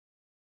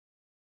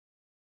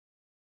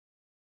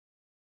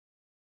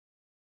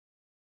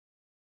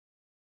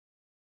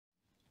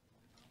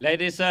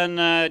Ladies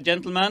and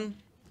gentlemen,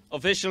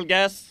 official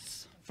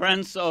guests,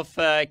 friends of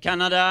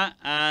Canada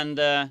and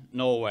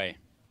Norway.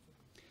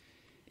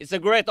 It's a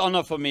great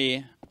honor for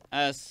me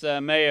as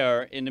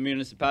mayor in the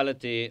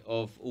municipality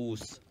of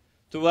Os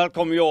to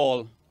welcome you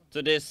all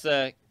to this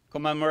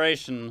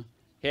commemoration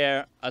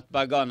here at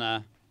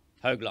Bergane,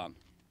 Haugland.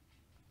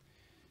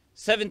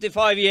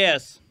 75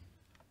 years,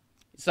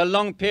 it's a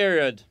long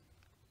period,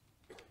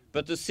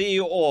 but to see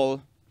you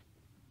all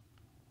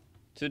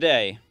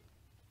today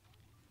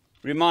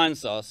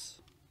reminds us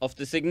of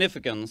the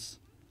significance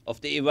of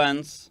the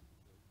events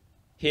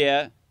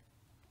here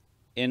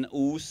in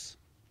Os,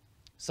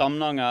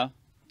 Samnanger,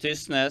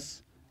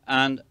 Tysnes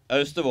and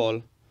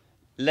Austevoll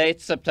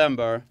late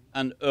September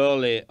and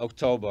early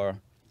October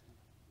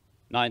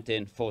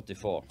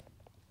 1944.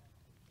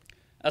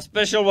 A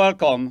special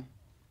welcome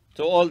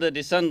to all the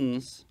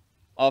descendants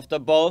after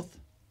both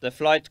the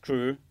flight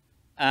crew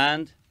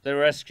and the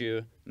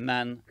rescue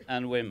men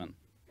and women.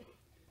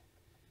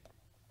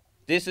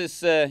 This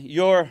is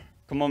your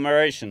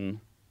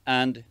commemoration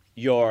and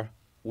your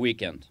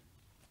weekend.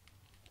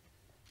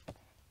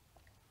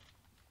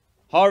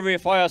 Harvey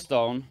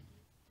Firestone,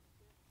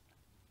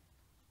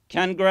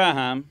 Ken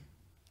Graham,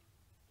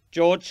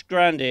 George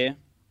Grandy,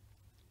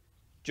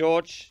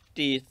 George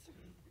Death,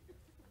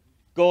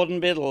 Gordon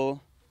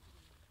Biddle,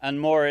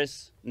 and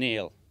Morris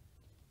Neal.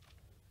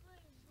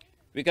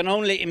 We can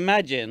only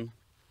imagine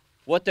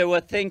what they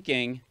were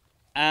thinking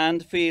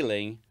and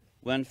feeling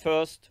when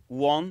first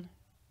one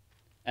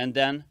and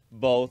then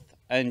both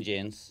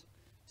engines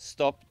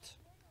stopped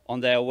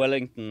on their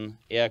Wellington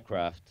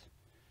aircraft,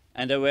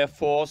 and they were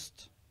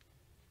forced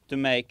to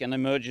make an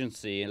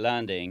emergency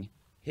landing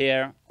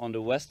here on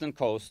the western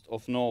coast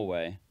of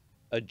Norway,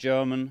 a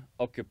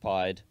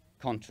German-occupied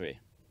country,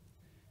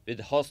 with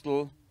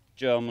hostile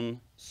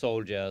German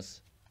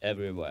soldiers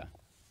everywhere.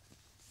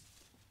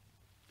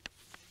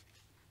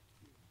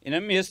 In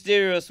a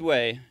mysterious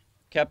way,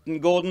 Captain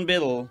Gordon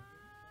Biddle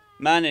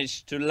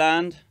managed to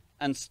land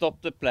and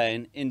stop the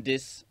plane in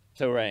this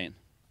terrain,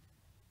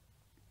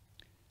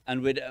 and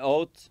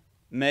without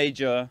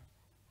major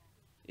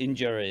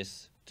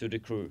injuries to the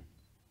crew.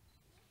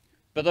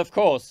 But of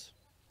course,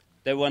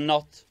 they were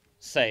not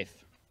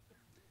safe.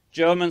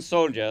 German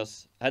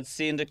soldiers had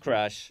seen the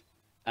crash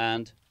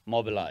and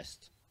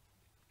mobilized.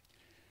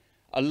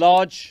 A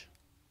large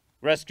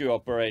rescue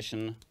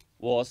operation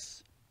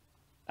was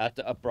at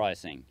the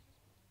uprising,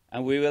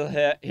 and we will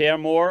hear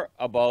more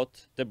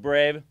about the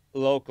brave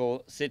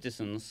local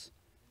citizens,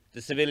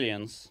 the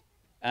civilians,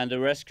 and the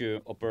rescue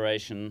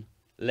operation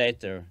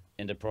later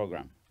in the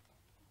program.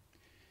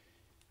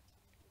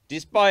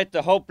 Despite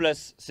the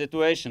hopeless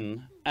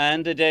situation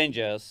and the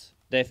dangers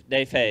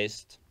they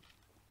faced,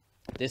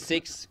 the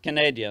 6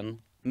 Canadian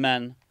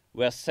men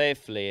were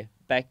safely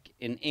back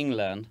in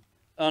England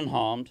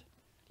unharmed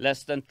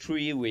less than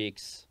 3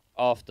 weeks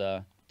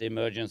after the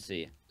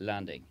emergency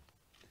landing.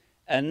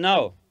 And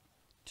now,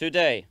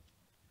 today,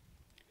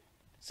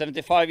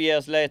 75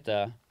 years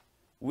later,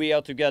 we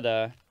are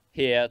together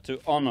here to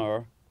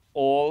honor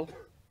all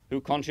who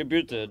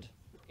contributed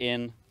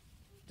in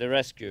the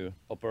rescue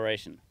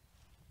operation.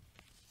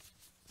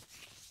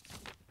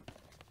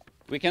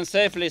 We can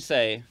safely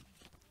say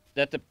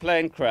that the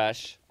plane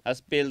crash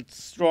has built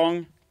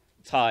strong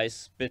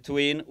ties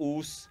between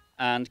Os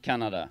and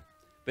Canada,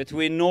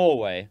 between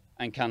Norway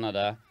and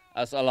Canada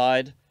as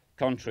allied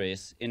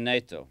countries in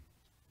NATO,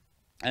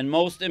 and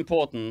most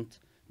important,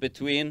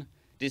 between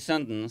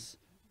descendants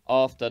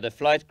after the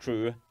flight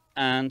crew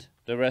and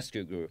the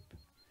rescue group,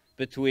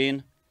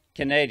 between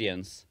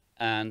Canadians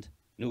and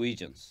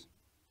Norwegians.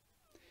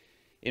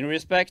 In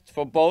respect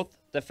for both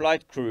the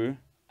flight crew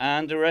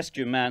and the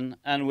rescue men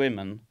and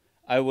women,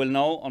 I will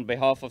now, on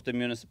behalf of the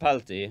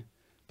municipality,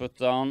 put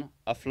down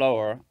a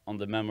flower on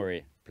the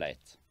memory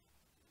plate,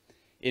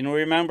 in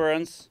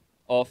remembrance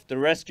of the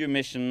rescue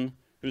mission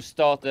who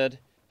started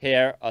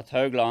here at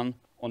Haugland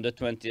on the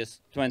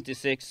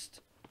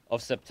 26th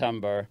of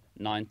September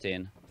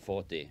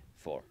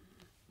 1944.